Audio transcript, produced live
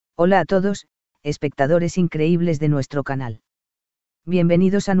Hola a todos, espectadores increíbles de nuestro canal.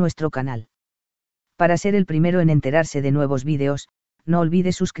 Bienvenidos a nuestro canal. Para ser el primero en enterarse de nuevos vídeos, no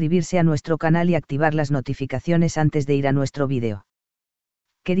olvide suscribirse a nuestro canal y activar las notificaciones antes de ir a nuestro vídeo.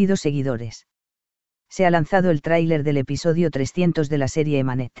 Queridos seguidores, se ha lanzado el tráiler del episodio 300 de la serie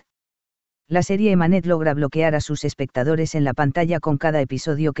Emanet. La serie Emanet logra bloquear a sus espectadores en la pantalla con cada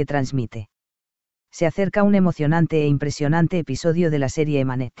episodio que transmite. Se acerca un emocionante e impresionante episodio de la serie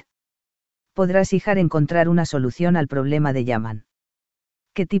Emanet. ¿Podrá Shihar encontrar una solución al problema de Yaman?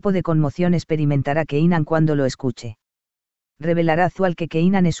 ¿Qué tipo de conmoción experimentará Kanan cuando lo escuche? ¿Revelará Zual que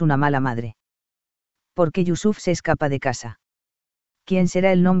Kanan es una mala madre? ¿Por qué Yusuf se escapa de casa? ¿Quién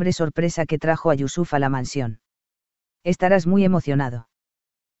será el nombre sorpresa que trajo a Yusuf a la mansión? Estarás muy emocionado.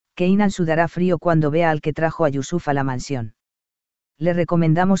 Kanan sudará frío cuando vea al que trajo a Yusuf a la mansión. Le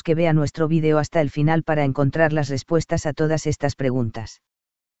recomendamos que vea nuestro vídeo hasta el final para encontrar las respuestas a todas estas preguntas.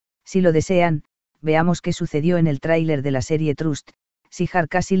 Si lo desean, veamos qué sucedió en el tráiler de la serie Trust. Shihar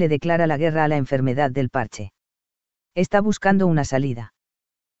casi le declara la guerra a la enfermedad del parche. Está buscando una salida.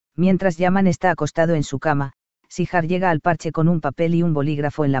 Mientras Yaman está acostado en su cama, Shihar llega al parche con un papel y un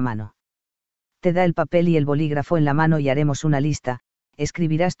bolígrafo en la mano. Te da el papel y el bolígrafo en la mano y haremos una lista,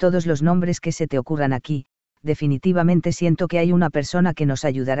 escribirás todos los nombres que se te ocurran aquí. Definitivamente siento que hay una persona que nos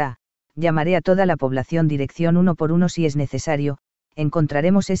ayudará, llamaré a toda la población dirección uno por uno si es necesario,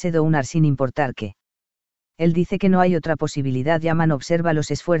 encontraremos ese Dounar sin importar qué. Él dice que no hay otra posibilidad. Yaman observa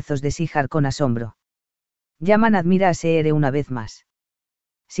los esfuerzos de Shihar con asombro. Yaman admira a Seere una vez más.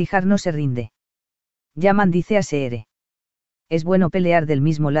 Shihar no se rinde. Yaman dice a Seere: es bueno pelear del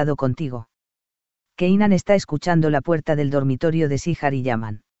mismo lado contigo. Kanan está escuchando la puerta del dormitorio de Shihar y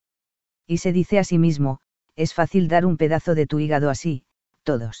Yaman. Y se dice a sí mismo: es fácil dar un pedazo de tu hígado así,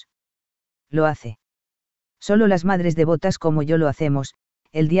 todos. Lo hace. Solo las madres devotas como yo lo hacemos.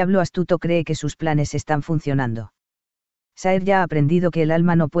 El diablo astuto cree que sus planes están funcionando. Saer ya ha aprendido que el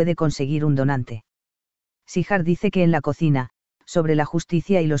alma no puede conseguir un donante. Shihar dice que en la cocina, sobre la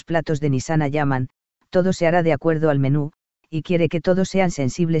justicia y los platos de Nisana Yaman, todo se hará de acuerdo al menú, y quiere que todos sean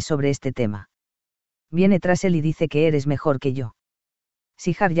sensibles sobre este tema. Viene tras él y dice que eres mejor que yo.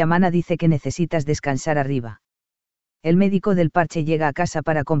 Shihar Yamana dice que necesitas descansar arriba. El médico del parche llega a casa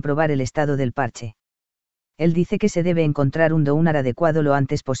para comprobar el estado del parche. Él dice que se debe encontrar un Dounar adecuado lo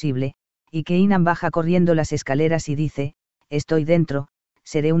antes posible, y Kanan baja corriendo las escaleras y dice: estoy dentro,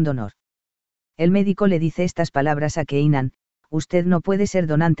 seré un donor. El médico le dice estas palabras a Kanan: usted no puede ser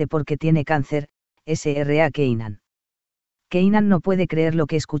donante porque tiene cáncer, Sra Kanan. Kanan no puede creer lo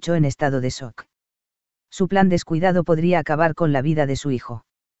que escuchó en estado de shock. Su plan descuidado podría acabar con la vida de su hijo.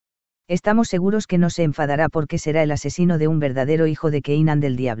 Estamos seguros que no se enfadará porque será el asesino de un verdadero hijo de Kanan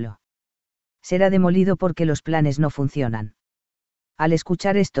del diablo. Será demolido porque los planes no funcionan. Al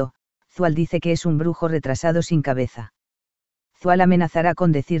escuchar esto, Zual dice que es un brujo retrasado sin cabeza. Zual amenazará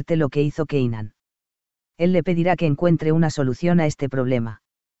con decirte lo que hizo Kanan. Él le pedirá que encuentre una solución a este problema.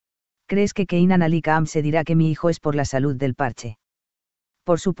 ¿Crees que Kanan Ali Kaam se dirá que mi hijo es por la salud del parche?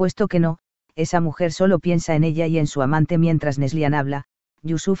 Por supuesto que no, esa mujer solo piensa en ella y en su amante. Mientras Neslihan habla,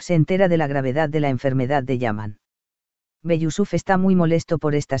 Yusuf se entera de la gravedad de la enfermedad de Yaman. Yusuf está muy molesto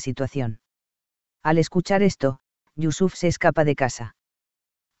por esta situación. Al escuchar esto, Yusuf se escapa de casa.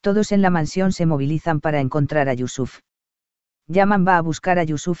 Todos en la mansión se movilizan para encontrar a Yusuf. Yaman va a buscar a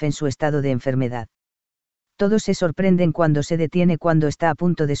Yusuf en su estado de enfermedad. Todos se sorprenden cuando se detiene cuando está a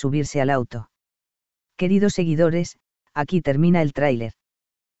punto de subirse al auto. Queridos seguidores, aquí termina el tráiler.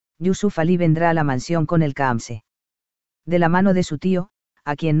 Yusuf Ali vendrá a la mansión con el Kaamse. De la mano de su tío,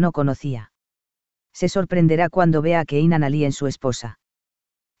 a quien no conocía. Se sorprenderá cuando vea a Kanan Ali en su esposa.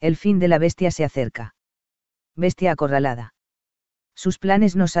 El fin de la bestia se acerca. Bestia acorralada. Sus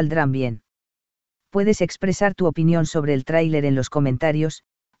planes no saldrán bien. Puedes expresar tu opinión sobre el tráiler en los comentarios,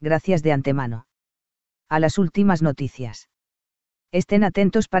 gracias de antemano. A las últimas noticias. Estén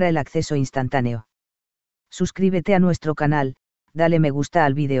atentos para el acceso instantáneo. Suscríbete a nuestro canal, dale me gusta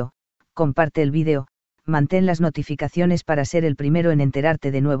al vídeo, comparte el vídeo, mantén las notificaciones para ser el primero en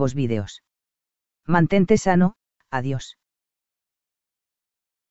enterarte de nuevos vídeos. Mantente sano, adiós.